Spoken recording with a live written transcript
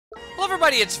Hello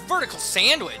everybody, it's Vertical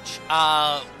Sandwich.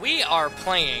 We are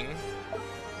playing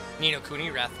Kuni,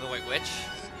 Wrath of the White Witch.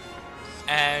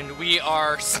 And we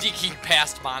are sneaking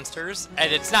past monsters,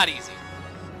 and it's not easy.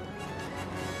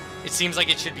 It seems like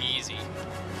it should be easy,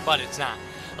 but it's not.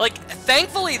 Like,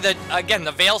 thankfully,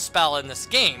 the Veil spell in this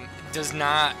game does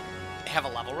not have a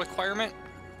level requirement.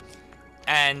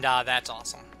 And that's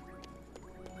awesome.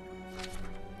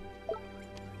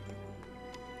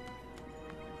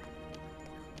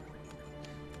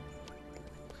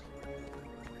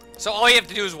 So all you have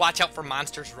to do is watch out for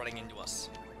monsters running into us.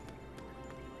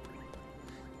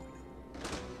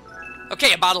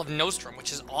 Okay, a bottle of Nostrum,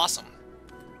 which is awesome.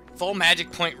 Full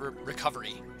magic point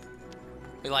recovery.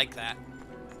 We like that.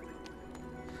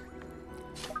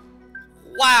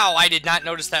 Wow, I did not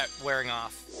notice that wearing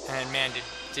off. And man,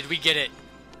 did we get it?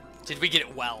 Did we get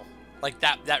it well? Like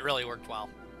that really worked well.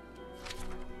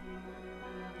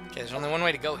 Okay, there's only one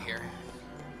way to go here.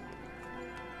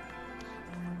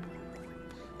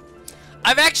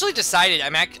 I've actually decided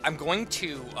I'm going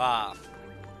to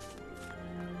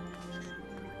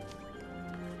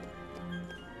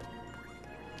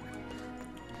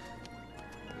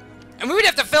and we would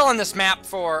have to fill in this map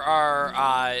for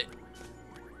our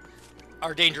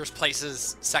dangerous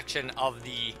places section of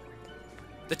the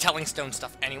Telling Stone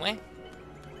stuff anyway.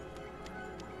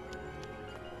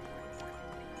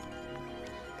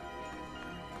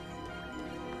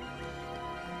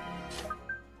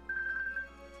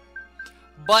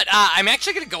 But I'm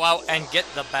actually gonna go out and get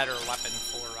the better weapon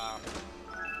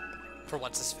for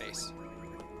what's his face.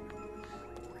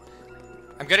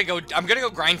 I'm gonna go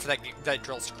grind for that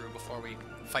drill screw before we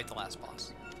fight the last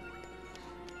boss.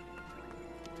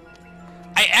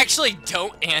 I actually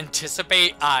don't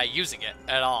anticipate using it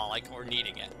at all, like, or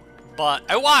needing it, but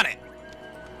I want it.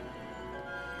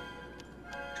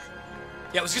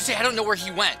 Yeah, I was gonna say I don't know where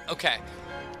he went. Okay,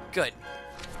 good.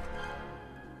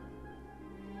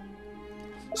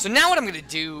 So now what I'm going to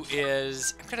do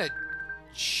is, I'm going to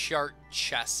chart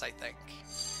chests, I think.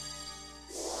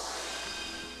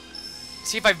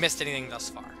 See if I've missed anything thus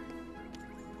far.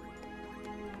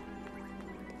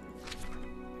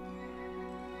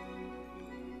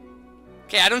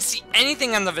 Okay, I don't see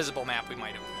anything on the visible map we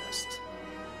might have missed.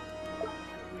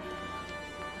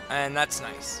 And that's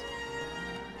nice.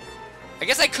 I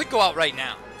guess I could go out right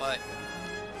now, but...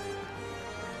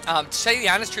 to tell you the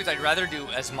honest truth, I'd rather do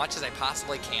as much as I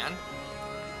possibly can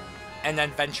and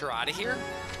then venture out of here.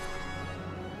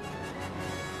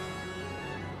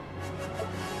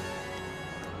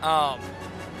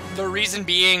 The reason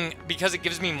being because it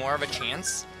gives me more of a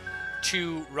chance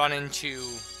to run into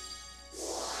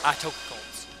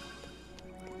Tokakolds.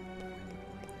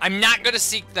 I'm not going to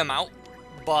seek them out,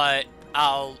 but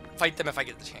I'll fight them if I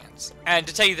get the chance. And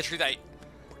to tell you the truth,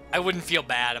 I wouldn't feel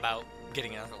bad about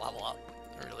getting another level up.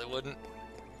 I really wouldn't.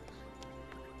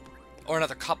 Or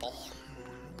another couple.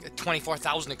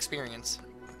 24,000 experience.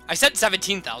 I said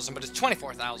 17,000, but it's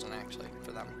 24,000 actually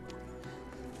for them.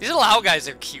 These little owl guys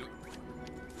are cute.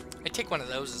 I'd take one of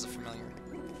those as a familiar.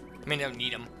 I mean, I don't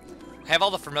need them. I have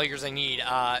all the familiars I need.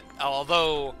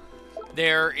 Although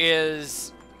there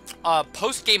is a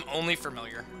post-game only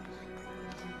familiar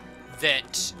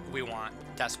that we want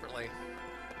desperately.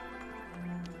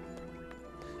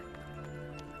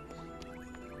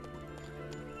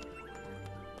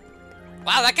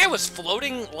 Wow, that guy was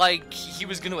floating like he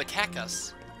was going to attack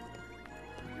us.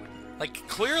 Like,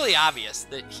 clearly obvious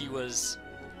that he was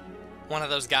one of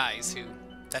those guys who,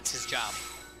 that's his job.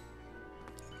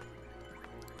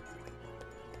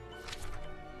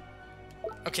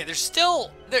 Okay, there's still,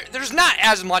 there's not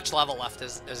as much level left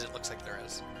as it looks like there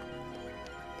is.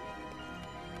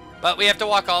 But we have to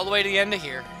walk all the way to the end of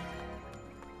here.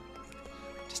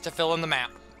 Just to fill in the map.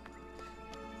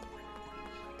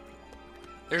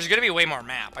 There's going to be way more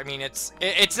map. I mean, it's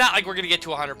not like we're going to get to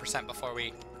 100% before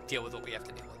we deal with what we have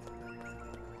to deal with.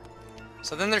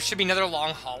 So then there should be another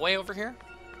long hallway over here.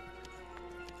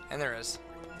 And there is.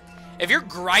 If you're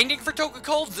grinding for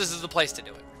Tokakolds, this is the place to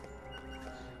do it.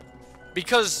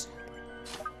 Because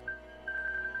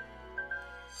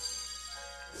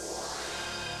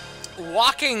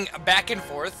walking back and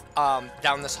forth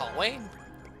down this hallway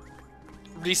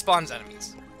respawns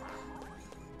enemies.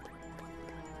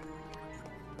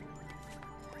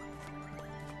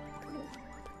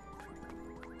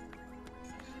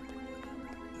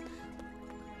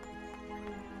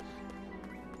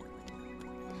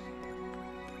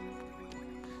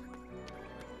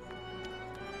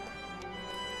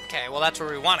 Okay, well that's where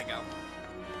we want to go.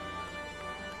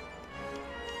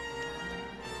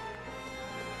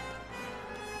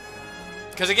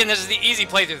 Because again, this is the easy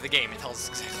playthrough of the game. It tells us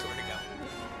exactly where to go.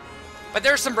 But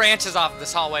there are some branches off of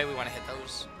this hallway. We want to hit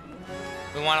those.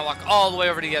 We want to walk all the way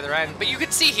over to the other end. But you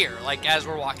can see here, like, as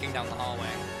we're walking down the hallway.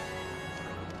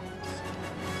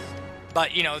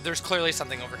 But, you know, there's clearly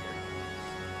something over here.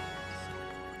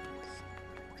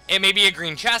 It may be a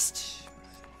green chest.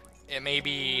 It may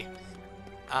be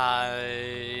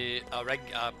a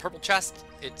purple chest.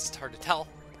 It's hard to tell.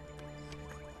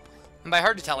 And by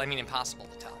hard to tell, I mean impossible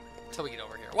to tell. Until we get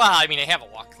over here. Well, I mean, I have a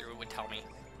walkthrough. It would tell me.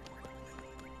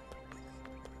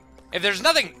 If there's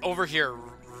nothing over here,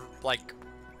 like,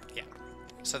 yeah.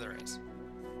 So there is.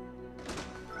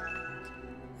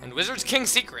 And Wizard's King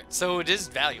secret, so it is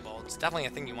valuable. It's definitely a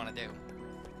thing you want to do.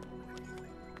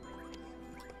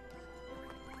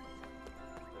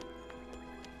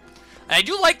 And I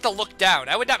do like the look down.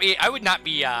 I would not be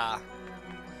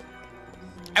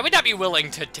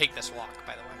willing to take this walk,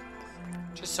 by the way.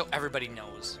 Just so everybody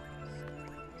knows.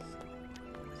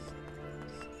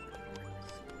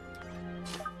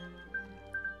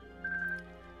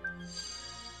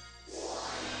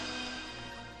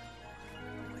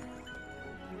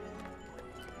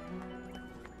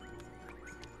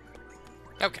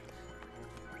 Okay.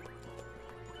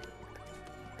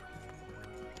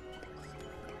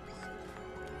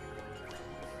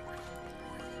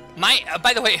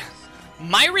 By the way,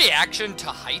 my reaction to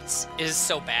heights is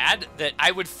so bad that I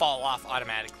would fall off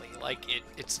automatically. Like,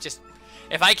 it's just,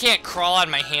 if I can't crawl on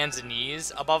my hands and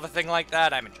knees above a thing like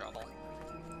that, I'm in trouble.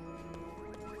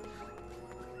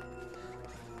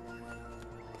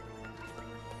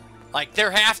 Like,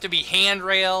 there have to be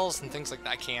handrails and things like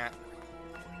that. I can't.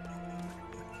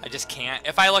 I just can't.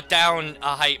 If I look down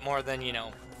a height more than, you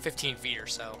know, 15 feet or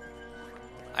so,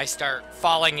 I start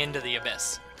falling into the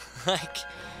abyss. Like,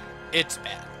 it's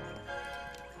bad.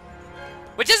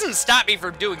 Which doesn't stop me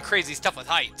from doing crazy stuff with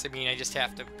heights. I mean, I just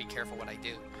have to be careful what I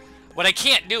do. What I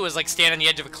can't do is, like, stand on the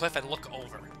edge of a cliff and look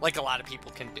over. Like a lot of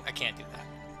people can do. I can't do that.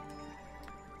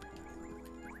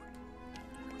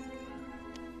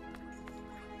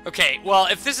 Okay, well,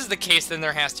 if this is the case, then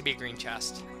there has to be a green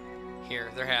chest.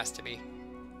 Here, there has to be.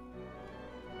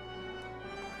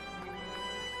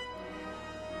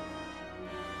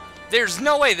 There's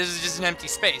no way this is just an empty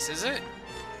space, is it?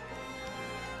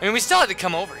 I mean, we still had to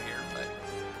come over here, but...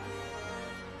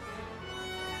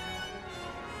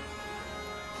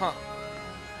 Huh.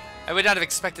 I would not have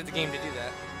expected the game to do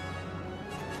that.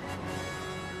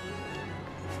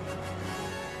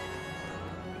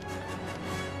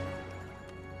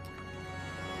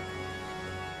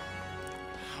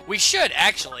 We should,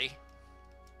 actually.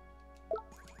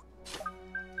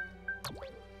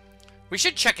 We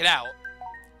should check it out.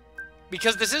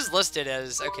 Because this is listed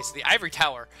as... Okay, so the Ivory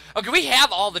Tower. Okay, we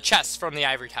have all the chests from the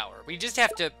Ivory Tower. We just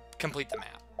have to complete the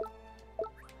map.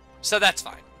 So that's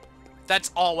fine.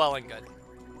 That's all well and good.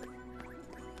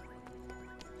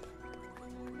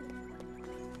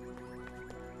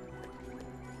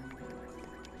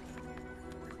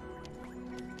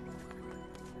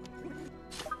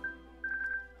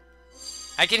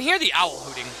 I can hear the owl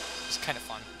hooting. It's kind of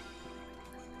fun.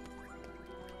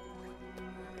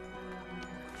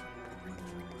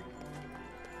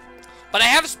 But I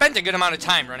have spent a good amount of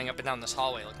time running up and down this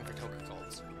hallway looking for token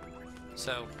golds.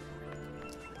 So,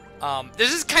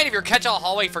 this is kind of your catch-all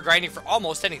hallway for grinding for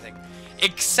almost anything.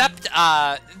 Except,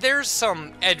 there's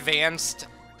some advanced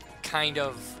kind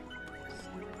of,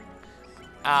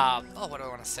 oh, what do I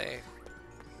want to say?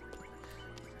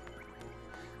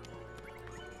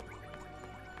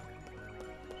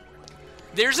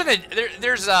 There's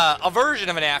a version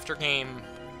of an after-game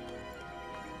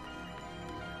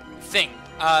thing.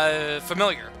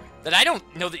 Familiar that I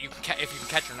don't know that you can if you can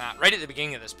catch or not right at the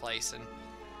beginning of this place, and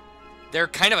they're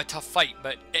kind of a tough fight,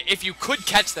 but if you could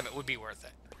catch them, it would be worth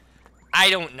it.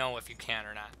 I don't know if you can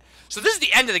or not. So this is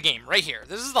the end of the game right here.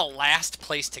 This is the last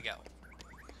place to go.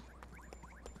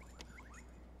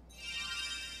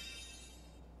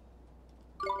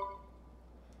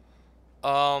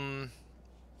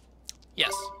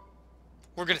 Yes,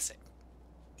 we're gonna save.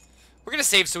 We're gonna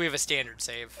save so we have a standard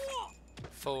save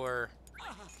for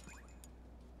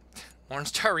Orange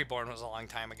Star Reborn was a long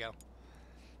time ago.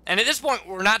 And at this point,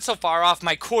 we're not so far off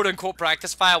my quote-unquote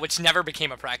practice file, which never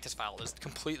became a practice file. It was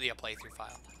completely a playthrough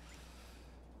file.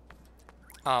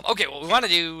 Okay, what we want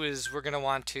to do is we're going to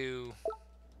want to...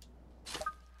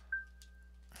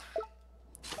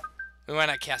 We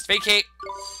want to cast Vacate.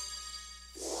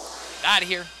 Get out of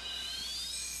here.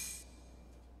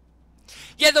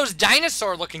 Yeah, those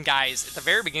dinosaur-looking guys at the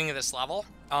very beginning of this level,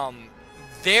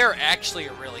 they're actually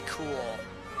a really cool...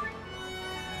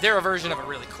 They're a version of a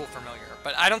really cool familiar,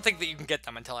 but I don't think that you can get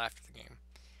them until after the game.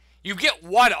 You get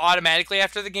one automatically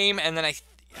after the game, and then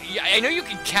I know you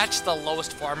can catch the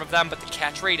lowest form of them, but the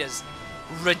catch rate is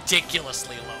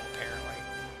ridiculously low, apparently.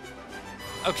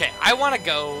 Okay, I want to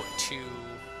go to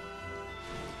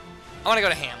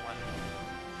Hamlin.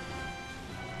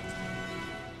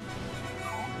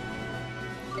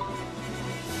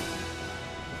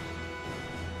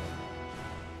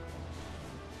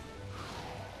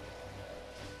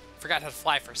 Forgot how to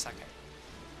fly for a second.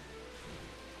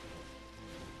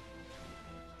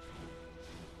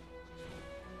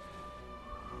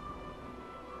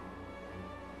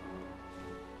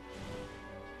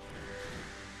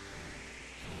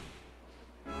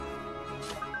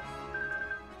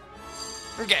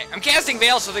 Okay, I'm casting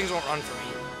Veil so things won't run for me.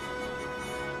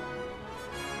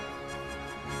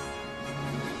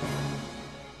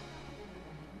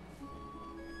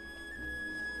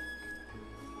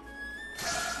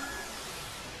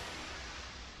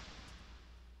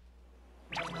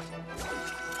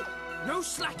 No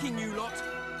slacking, you lot!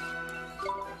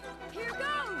 Here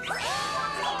goes!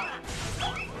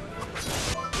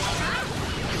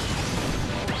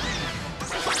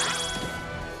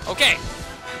 Okay.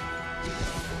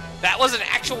 That was an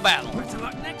actual battle. Better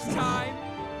luck next time!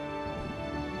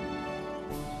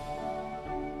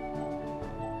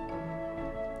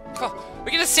 Oh, we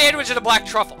get a sandwich and a black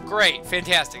truffle. Great.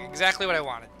 Fantastic. Exactly what I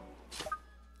wanted.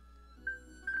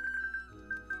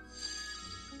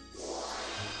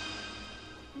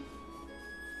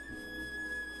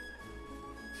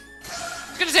 I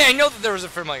was gonna say, I know that there was a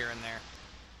familiar in there.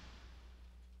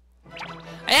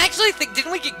 I actually think,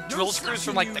 didn't we get drill screws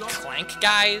from, like, the Clank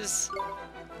guys?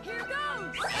 Here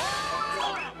goes!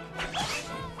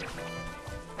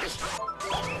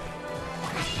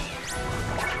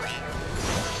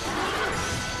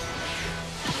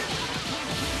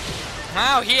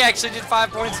 Wow, he actually did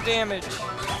 5 points of damage.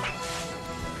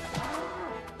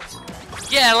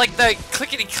 Yeah, like the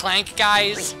clickety-clank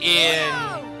guys in...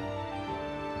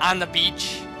 on the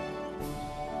beach.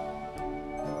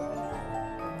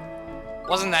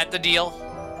 Wasn't that the deal?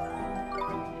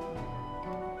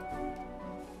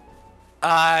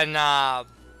 Nah...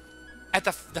 At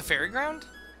the fairground?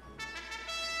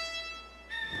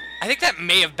 I think that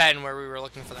may have been where we were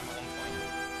looking for them at one point.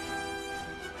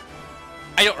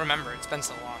 I don't remember, it's been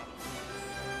so long.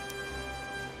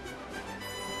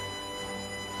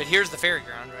 But here's the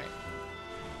fairground, right?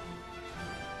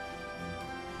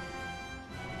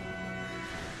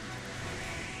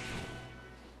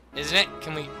 Isn't it?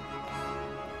 Can we...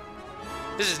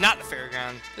 This is not the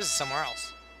fairground. This is somewhere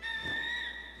else.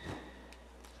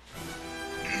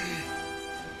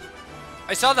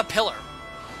 I saw the pillar.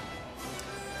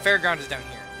 Fairground is down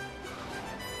here.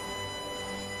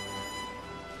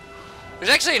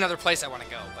 There's actually another place I want to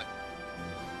go, but...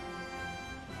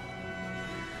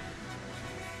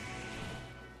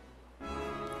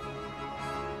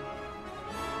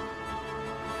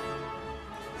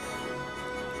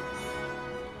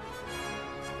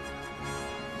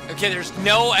 Okay, there's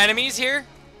no enemies here?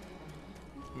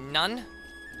 None?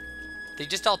 They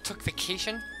just all took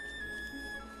vacation?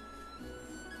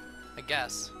 I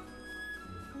guess.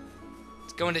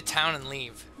 Let's go into town and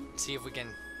leave. See if we can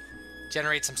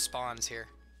generate some spawns here.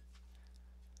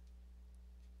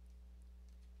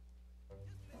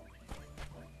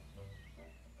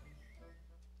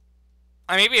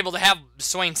 I may be able to have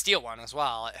Swain steal one as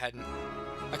well. It hadn't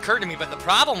occurred to me, but the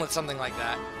problem with something like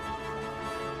that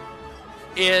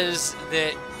is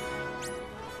that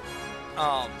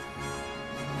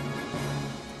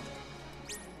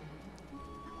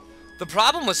the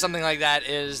problem with something like that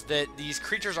is that these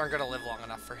creatures aren't going to live long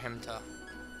enough for him to...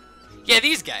 Yeah,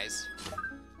 these guys.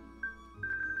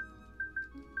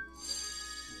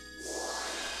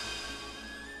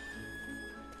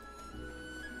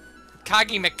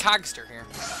 Coggy McCogster here.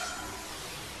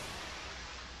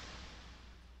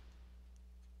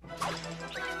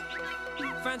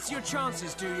 Fancy your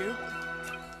chances, do you?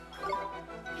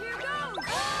 Here goes!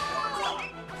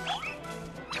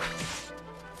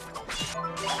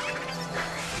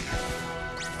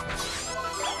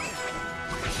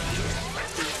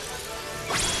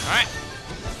 Alright.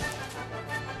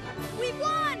 We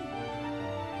won!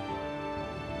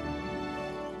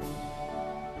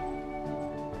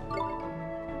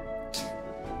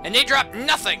 And they dropped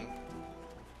nothing!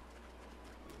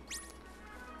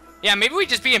 Yeah, maybe we'd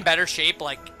just be in better shape,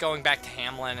 like, going back to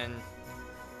Hamlin and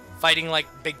fighting, like,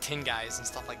 big tin guys and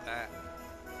stuff like that.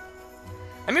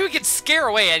 I mean, we could scare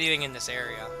away anything in this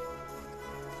area.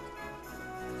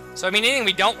 So, I mean, anything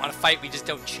we don't want to fight, we just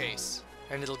don't chase.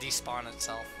 And it'll despawn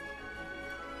itself.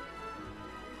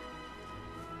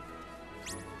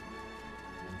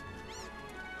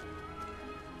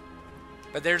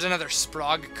 But there's another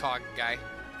Sprogcog guy.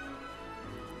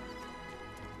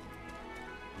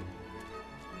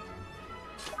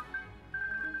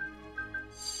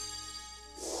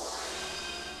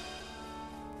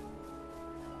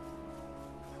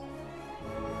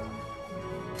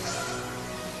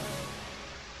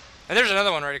 And there's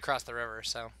another one right across the river,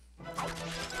 so.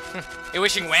 Hey,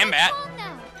 wishing Wambat. Calm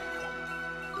now.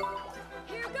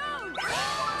 Here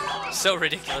goes. So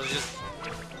ridiculous. Just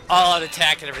all out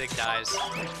attack and everything dies. It's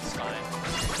fine.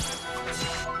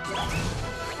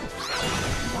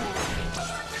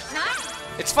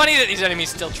 It's funny that these enemies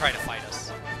still try to fight us.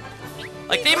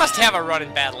 Like, they must have a run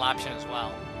in battle option as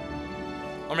well.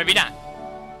 Or maybe not.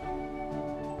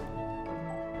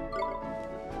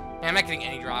 Man, I'm not getting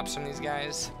any drops from these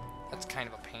guys. That's kind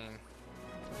of a pain.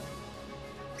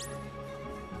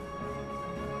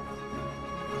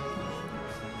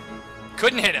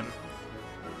 Couldn't hit him.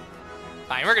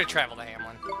 Fine, we're gonna travel to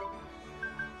Hamlin.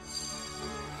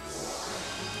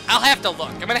 I'll have to look.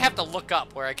 I'm gonna have to look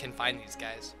up where I can find these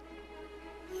guys.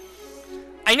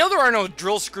 I know there are no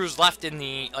drill screws left in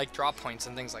the, like, drop points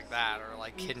and things like that, or,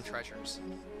 like, hidden treasures.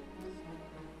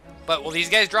 But will these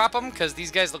guys drop them? Because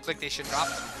these guys look like they should drop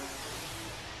them.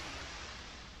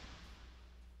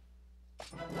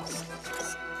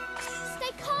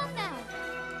 Stay calm now.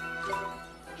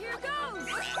 Here goes.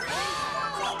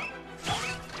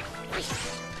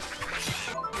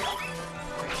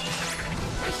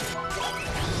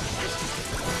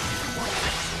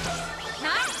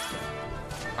 Nice.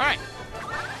 All right.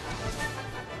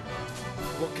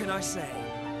 What can I say?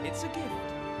 It's a gift.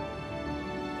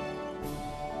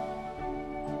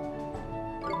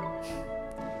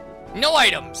 No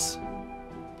items.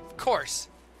 Of course.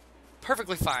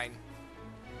 Perfectly fine.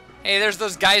 Hey, there's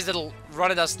those guys that'll run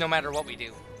at us no matter what we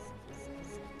do.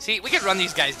 See, we can run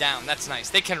these guys down. That's nice.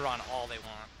 They can run all they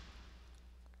want.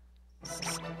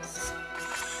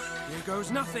 Here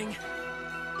goes nothing.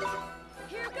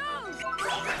 Here goes.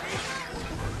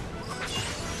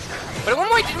 But at one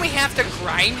point, didn't we have to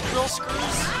grind drill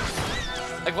screws?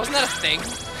 Like, wasn't that a thing?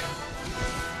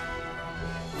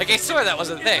 Like, I swear that was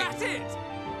a thing. Is that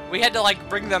it? We had to, like,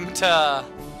 bring them to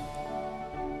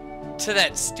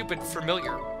that stupid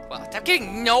familiar. Well, I'm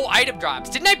getting no item drops.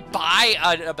 Didn't I buy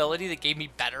an ability that gave me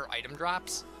better item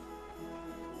drops?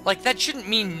 Like, that shouldn't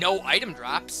mean no item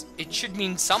drops. It should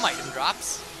mean some item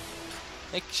drops.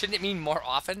 Like, shouldn't it mean more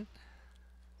often?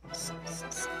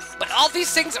 But all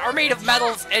these things are made of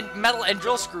metal and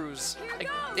drill screws. Like,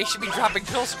 they should be dropping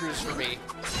drill screws for me.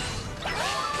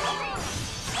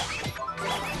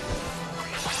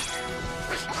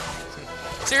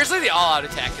 Seriously, the all-out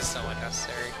attack is so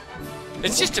unnecessary.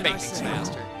 It's just to make things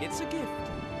faster. It's a gift.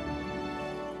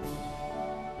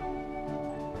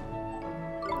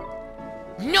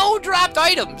 No dropped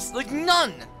items! Like,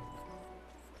 none!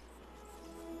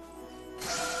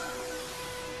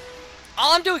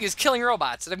 All I'm doing is killing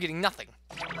robots, and I'm getting nothing.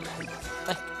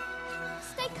 Like,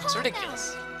 Stay calm it's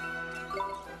ridiculous. now.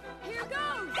 Here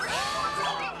goes.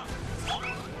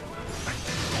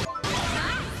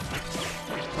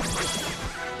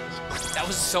 That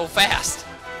was so fast.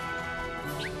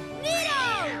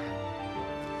 Nito!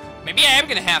 Maybe I am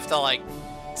gonna have to, like,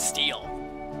 steal.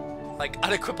 Like,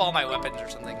 unequip all my weapons or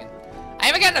something. And I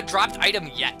haven't gotten a dropped item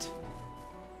yet.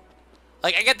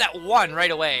 Like, I get that one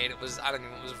right away, and it was, I don't know,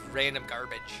 it was random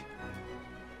garbage.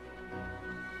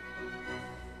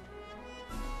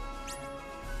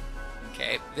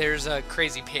 Okay, there's a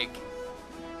crazy pig.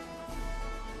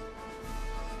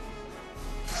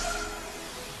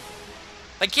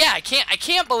 Like, yeah, I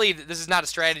can't believe that this is not a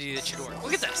strategy that should work.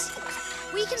 Look at this.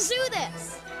 We can do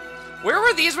this. Where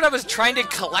were these when I was trying to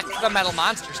collect the metal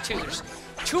monsters, too? There's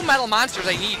 2 metal monsters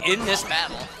I need in this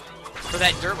battle for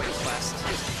that Dirtway quest.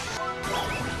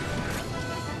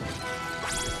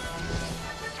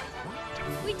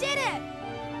 We did it.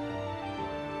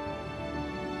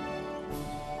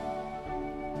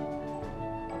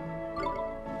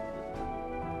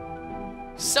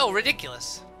 So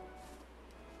ridiculous.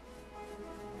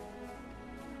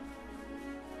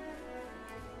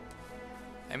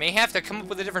 I may have to come up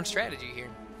with a different strategy here.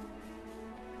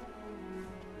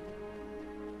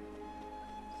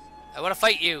 I want to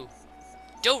fight you.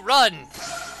 Don't run!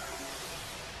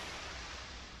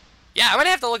 Yeah, I'm gonna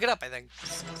have to look it up, I think.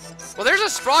 Well, there's a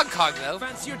Sprog Cog, though.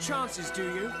 Fancy your chances, do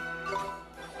you?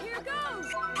 Here goes.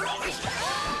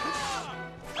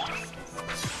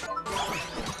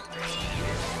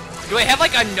 Do I have,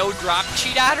 like, a no-drop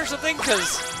cheat on or something?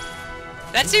 Because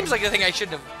that seems like the thing I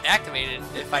shouldn't have activated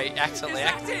if I accidentally Is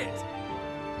that activated it. it?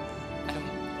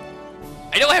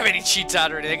 I don't have any cheats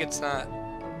on or anything, it's not.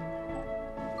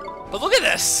 But look at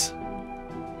this!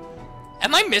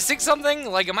 Am I missing something?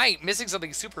 Like, am I missing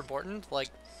something super important? Like,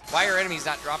 why are enemies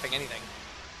not dropping anything?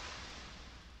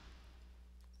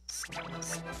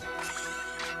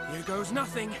 Here goes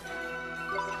nothing.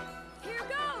 Here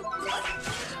goes.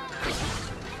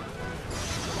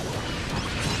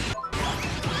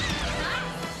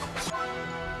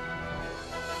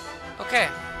 Okay.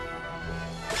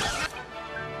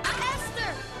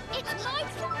 Esther, it's my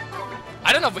turn.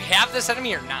 I don't know if we have this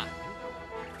enemy or not,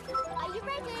 Are you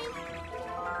ready?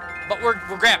 but we're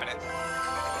grabbing it.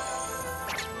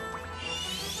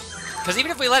 Because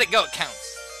even if we let it go, it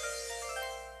counts.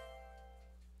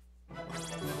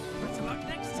 Better luck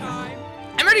next time.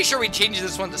 I'm pretty sure we changed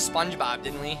this one to SpongeBob,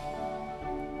 didn't we?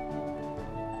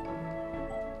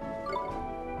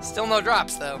 Still no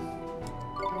drops, though.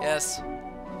 Yes.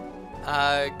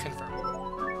 Confirm.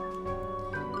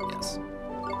 Yes.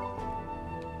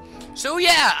 So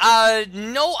yeah,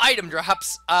 no item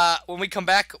drops. When we come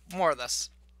back, more of this.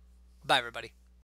 Bye, everybody.